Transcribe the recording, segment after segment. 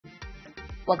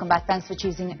Welcome back. Thanks for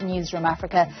choosing Newzroom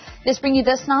Afrika. Let's bring you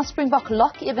this now. Springbok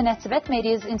lock Eben Etzebeth made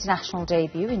his international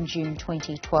debut in June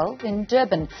 2012 in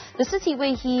Durban, the city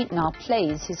where he now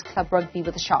plays his club rugby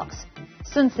with the Sharks.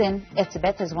 Since then,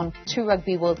 Etzebeth has won 2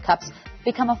 Rugby World Cups,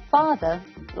 become a father,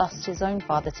 lost his own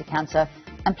father to cancer,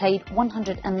 and played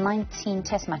 119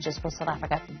 test matches for South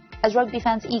Africa. As rugby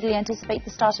fans eagerly anticipate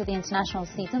the start of the international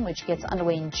season, which gets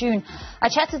underway in June, I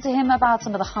chatted to him about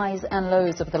some of the highs and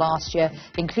lows of the last year,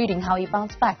 including how he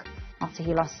bounced back after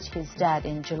he lost his dad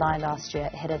in July last year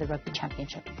ahead of the Rugby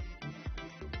Championship.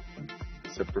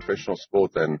 It's a professional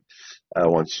sport, and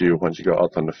once you go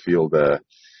out on the field,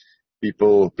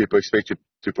 people expect you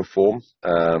to perform.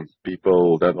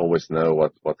 People don't always know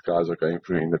what guys are going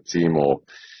through in the team, or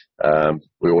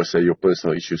we always say your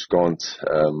personal issues can't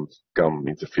come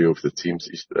interfere with the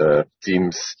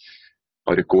team's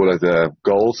how do you call it,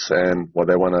 goals and what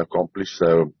they want to accomplish.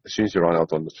 So as soon as you run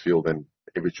out on the field, and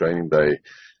every training day,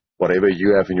 whatever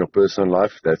you have in your personal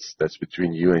life, that's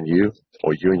between you and you,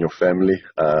 or you and your family.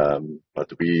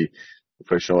 But we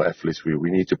professional athletes, we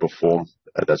need to perform.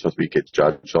 That's what we get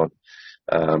judged on.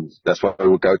 That's why we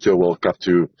will go to a World Cup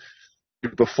to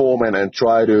perform and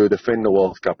try to defend the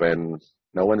World Cup. And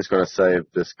no one is going to say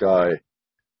this guy's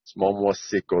mom was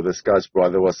sick, or this guy's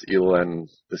brother was ill, and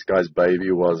this guy's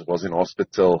baby was in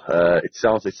hospital. It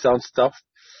sounds tough,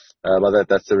 but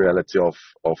that's the reality of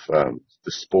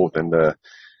the sport and the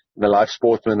life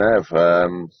sportsmen have.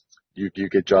 You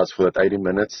get judged for that 80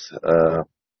 minutes.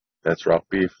 That's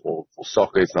rugby. For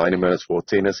soccer, it's 90 minutes. For a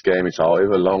tennis game, it's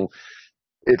however long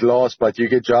it lasts, but you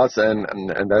get judged,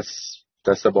 and that's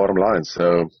the bottom line.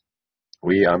 So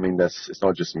it's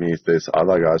not just me. There's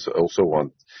other guys who also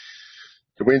want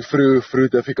to went through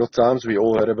difficult times. We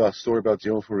all heard about a story about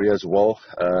John Fourie as well.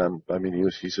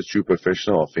 He's a true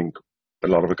professional. I think a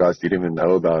lot of the guys didn't even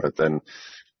know about it, and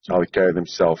how he carried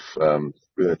himself through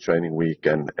the training week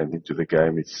and into the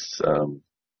game. It's like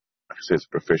I said, it's a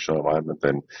professional environment,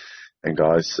 and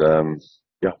guys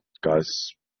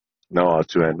know how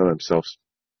to handle themselves.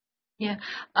 Yeah.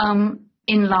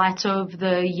 In light of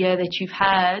the year that you've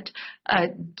had,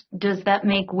 does that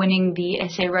make winning the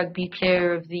SA Rugby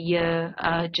Player of the Year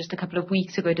just a couple of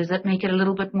weeks ago, does that make it a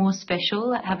little bit more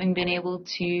special, having been able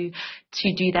to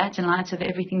do that in light of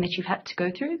everything that you've had to go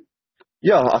through?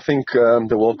 Yeah, I think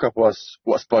the World Cup was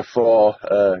by far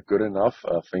good enough.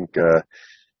 I think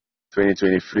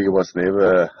 2023 was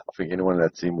never, I think anyone in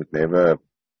that team would never,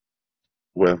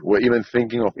 were even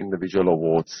thinking of individual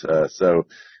awards. So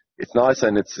it's nice,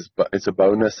 and it's a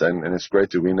bonus, and it's great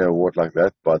to win an award like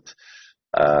that. But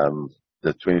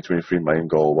the 2023 main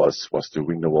goal was to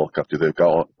win the World Cup, to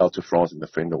go out to France and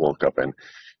defend the World Cup, and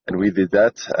we did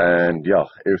that. And yeah,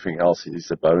 everything else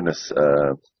is a bonus.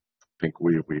 I think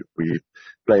we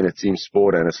play in a team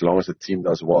sport, and as long as the team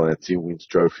does well and the team wins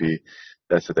trophy,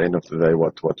 that's at the end of the day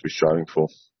what we're striving for.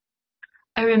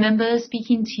 I remember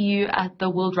speaking to you at the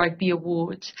World Rugby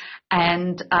Awards,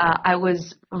 and I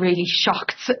was really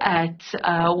shocked at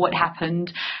what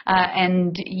happened.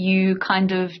 And you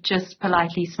kind of just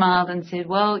politely smiled and said,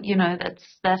 "Well,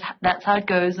 that's how it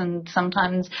goes. And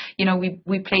sometimes,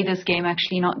 we play this game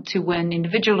actually not to win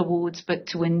individual awards, but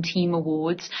to win team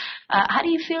awards." How do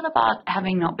you feel about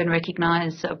having not been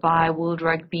recognised by World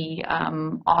Rugby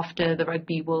after the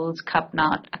Rugby World Cup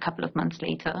now a couple of months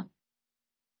later?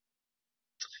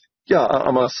 Yeah,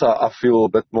 I feel a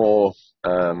bit more,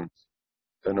 don't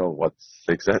know what's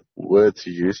the exact word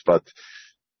to use, but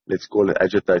let's call it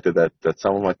agitated that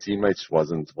some of my teammates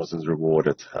wasn't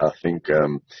rewarded. I think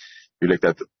you looked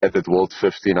at that World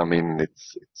 15.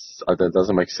 It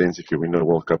doesn't make sense if you win the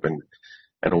World Cup and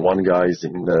one guy is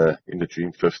in the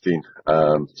Dream 15.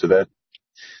 So that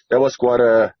was quite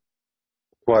a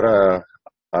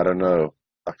I don't know.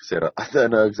 Like I said, I don't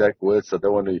know exact words. I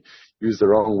don't want to use the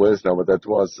wrong words now, but that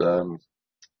was,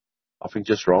 I think,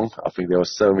 just wrong. I think there were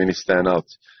so many standout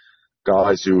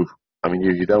guys who,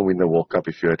 you don't win the World Cup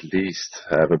if you at least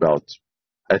have about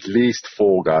at least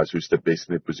 4 guys who's the best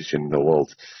in their position in the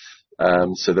world.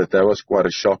 So that was quite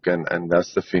a shock, and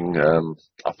that's the thing.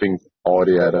 I think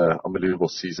Audie had an unbelievable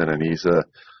season, and he's a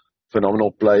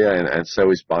phenomenal player, and so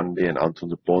is Bundy and Anton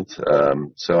de Pont.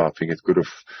 So I think it could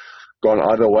have gone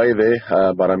either way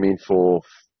there, but for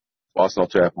us not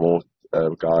to have more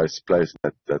guys players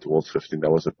in that World 15,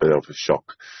 that was a bit of a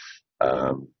shock.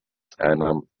 I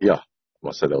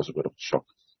must say that was a bit of a shock.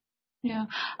 Yeah.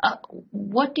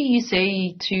 What do you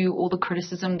say to all the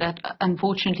criticism that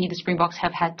unfortunately the Springboks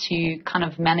have had to kind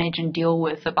of manage and deal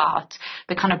with about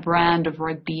the kind of brand of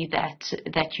rugby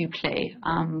that you play?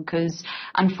 Because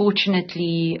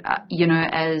unfortunately,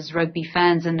 as rugby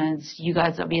fans, and as you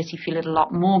guys obviously feel it a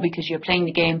lot more because you're playing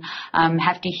the game,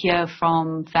 have to hear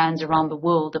from fans around the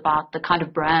world about the kind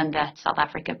of brand that South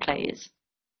Africa plays.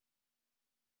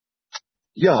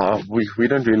 Yeah, we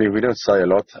don't say a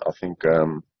lot. I think,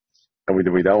 and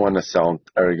we don't want to sound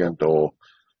arrogant or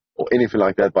anything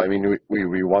like that. But I mean,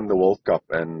 we won the World Cup,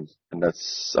 and that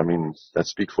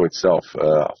speaks for itself.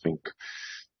 I think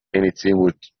any team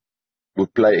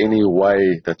would play any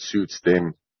way that suits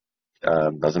them.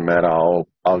 Doesn't matter how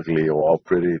ugly or how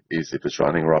pretty it is. If it's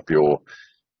running rugby or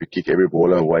you kick every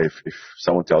ball away, if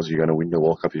someone tells you you're going to win the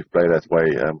World Cup, you play that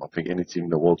way. I think any team in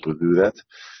the world will do that.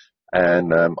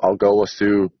 And our goal was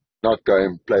to not go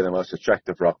and play the most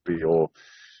attractive rugby or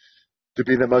to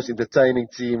be the most entertaining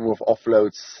team with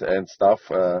offloads and stuff.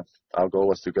 Our goal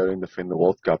was to go and defend the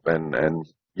World Cup, and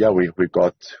yeah, we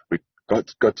got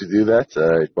to do that.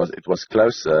 It was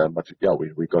close, but yeah,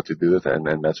 we got to do it,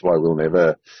 and that's why we'll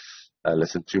never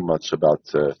listen too much about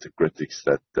the critics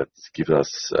that give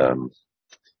us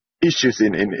issues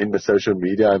in the social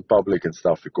media and public and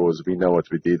stuff, because we know what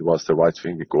we did was the right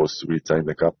thing because we retained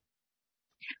the cup.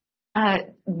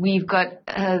 We've got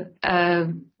a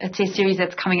test series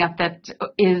that's coming up that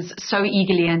is so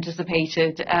eagerly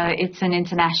anticipated. It's an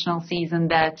international season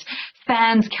that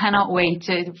fans cannot wait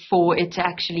for it to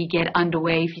actually get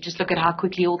underway. If you just look at how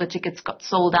quickly all the tickets got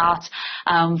sold out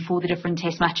for the different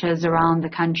test matches around the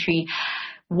country.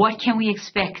 What can we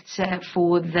expect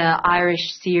for the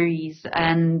Irish series?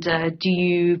 And do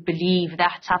you believe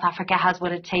that South Africa has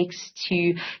what it takes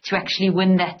to actually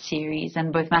win that series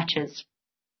and both matches?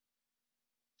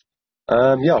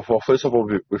 Yeah, well, first of all,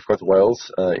 we've got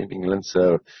Wales in England,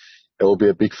 so it will be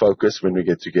a big focus when we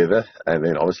get together. And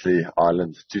then obviously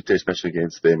Ireland, 2 test matches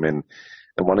against them and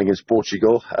one against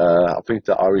Portugal. I think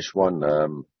the Irish one,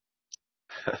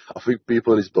 I think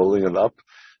people is building it up.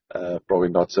 Probably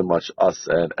not so much us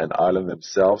and Ireland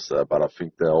themselves, but I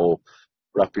think the whole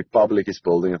rugby public is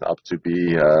building it up to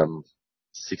be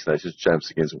Six Nations champs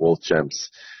against world champs.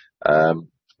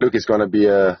 Look, it's going to be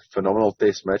a phenomenal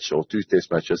test match, or 2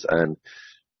 test matches, and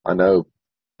I know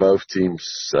both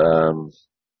teams, they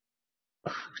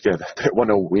want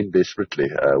to win desperately.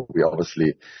 We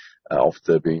obviously,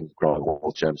 after being crowned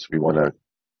world champs, we want to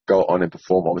go on and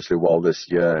perform obviously well this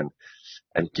year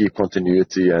and keep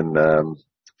continuity. And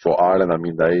for Ireland, I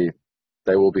mean,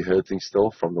 they will be hurting still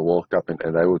from the World Cup, and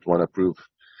they would want to prove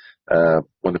a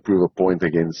point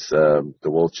against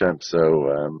the world champs.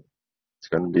 So it's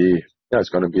going to be. Yeah, it's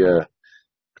going to be a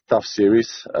tough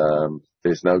series.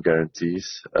 There's no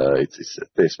guarantees. It's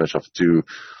a test match of 2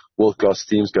 world-class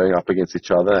teams going up against each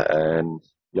other, and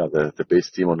yeah, the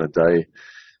best team on the day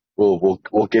will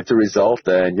get the result.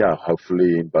 And yeah,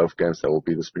 hopefully in both games that will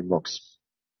be the Springboks.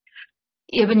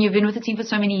 Eben, you've been with the team for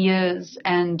so many years,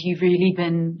 and you've really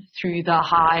been through the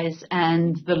highs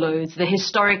and the lows, the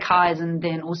historic highs and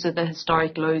then also the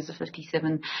historic lows of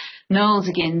 57 nils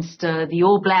against the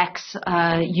All Blacks.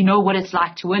 You know what it's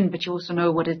like to win, but you also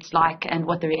know what it's like and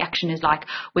what the reaction is like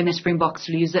when the Springboks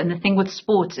lose. And the thing with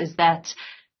sports is that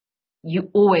you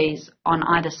always on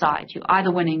either side. You're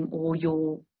either winning or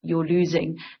you're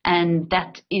losing, and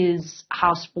that is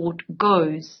how sport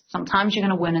goes. Sometimes you're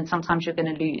going to win and sometimes you're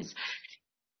going to lose.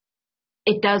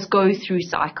 It does go through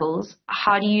cycles.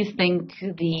 How do you think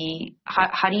the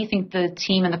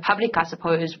team and the public, I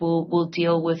suppose, will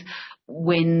deal with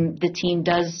when the team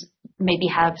does maybe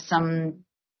have some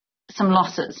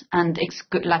losses and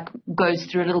goes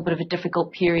through a little bit of a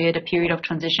difficult period, a period of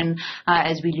transition,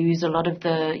 as we lose a lot of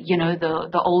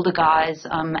the older guys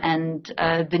and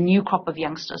the new crop of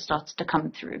youngsters starts to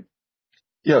come through?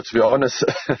 Yeah, to be honest,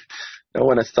 no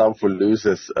one has time for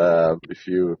losers.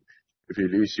 If you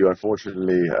lose, you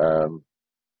unfortunately,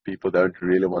 people don't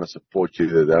really want to support you.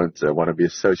 They don't want to be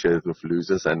associated with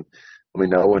losers. And I mean,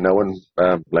 no one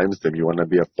blames them. You want to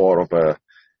be a part of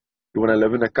you want to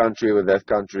live in a country where that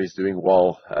country is doing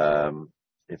well.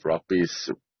 If rugby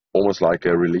is almost like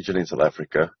a religion in South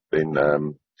Africa, then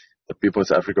the people in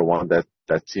South Africa want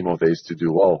that team of theirs to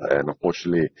do well. And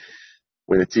unfortunately,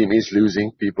 when a team is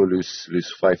losing, people lose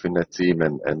faith in that team,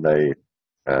 and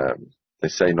they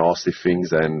say nasty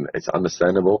things, and it's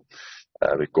understandable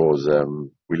because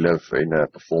we live in a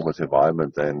performance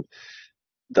environment, and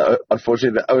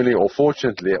unfortunately,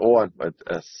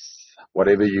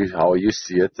 how you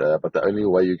see it, but the only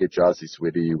way you get judged is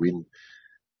whether you win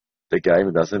the game.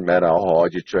 It doesn't matter how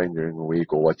hard you train during the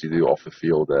week or what you do off the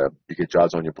field. You get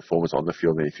judged on your performance on the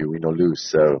field and if you win or lose.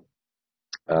 So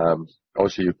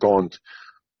obviously you can't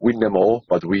win them all,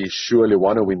 but we surely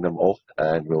want to win them all,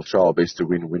 and we'll try our best to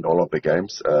win all of the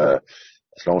games.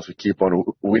 As long as we keep on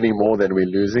winning more than we're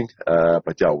losing.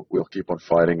 But yeah, we'll keep on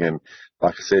fighting. And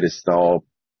like I said, it's now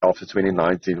after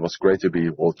 2019, it was great to be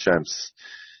world champs.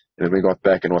 And then we got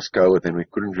back and it was COVID and we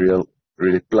couldn't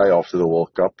really play after the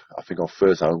World Cup. I think our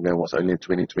first home game was only in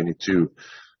 2022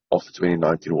 after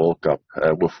 2019 World Cup,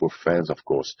 with fans, of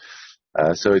course.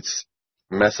 So it's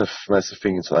massive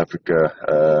thing in South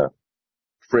Africa,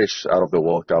 fresh out of the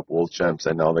World Cup, world champs,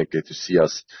 and now they get to see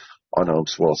us on home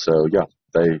soil. So yeah,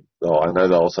 I know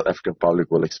the whole South African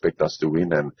public will expect us to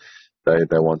win, and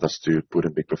they want us to put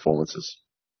in big performances.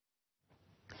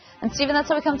 And Stephen, that's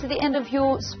how we come to the end of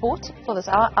your sport for this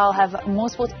hour. I'll have more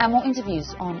sports and more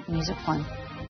interviews on News at 1.